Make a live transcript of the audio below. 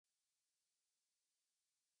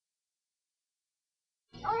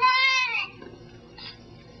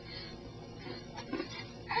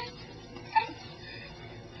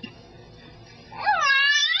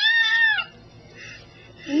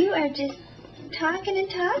just talking and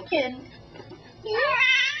talking. Yeah.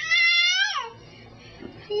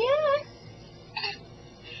 Yeah.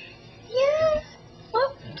 Yeah.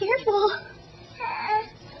 Oh, careful. Yeah.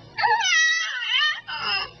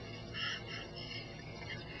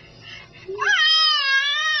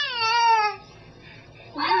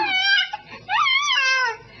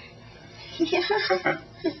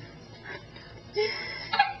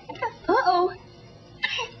 Uh-oh.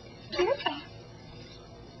 Careful.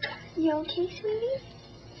 You okay, sweetie?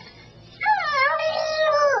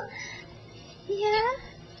 Yeah?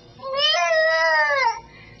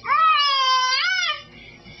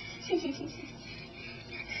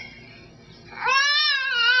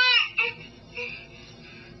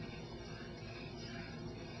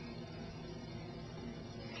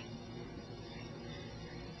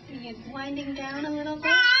 Are you winding down a little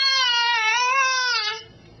bit?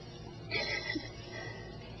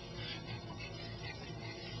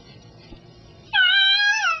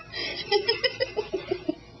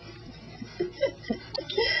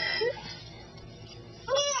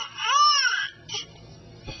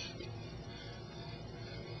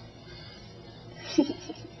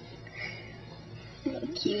 Little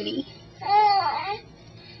cutie.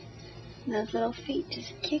 Those little feet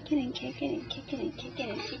just kicking and kicking and kicking and kicking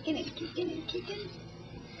and kicking and kicking and kicking.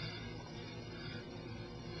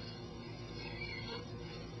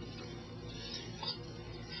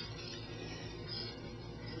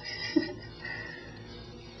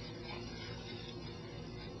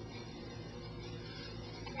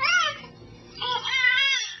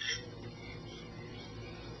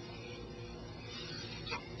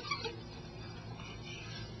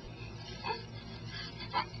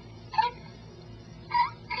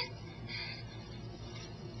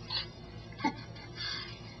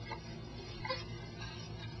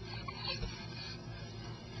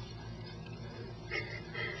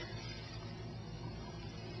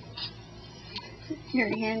 Your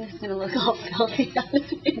hand is going to look all filthy on the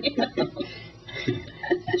video.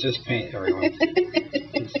 It's just paint, everyone.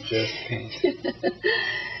 It's just paint.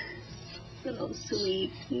 So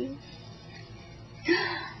sweet.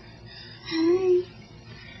 Hi.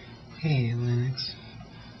 Hey, Lennox.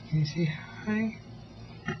 Can you say hi?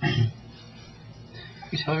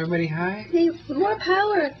 You tell everybody hi? Hey, more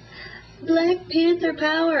power. Black Panther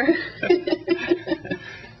power.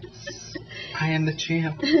 I am the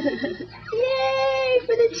champ. Yay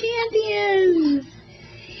for the champions!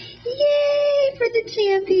 Yay for the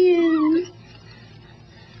champions!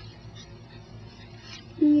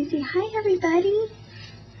 Can you say hi, everybody?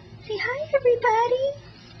 Say hi, everybody.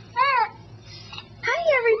 Hi,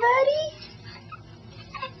 everybody.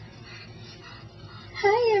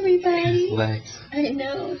 Hi, everybody. Legs. I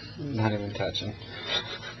know. Not even touching.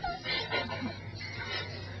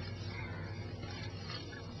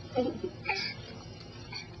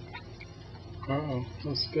 Uh-oh.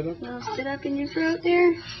 Let's spit up. I'll spit up in your throat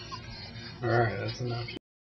there. Alright, that's enough.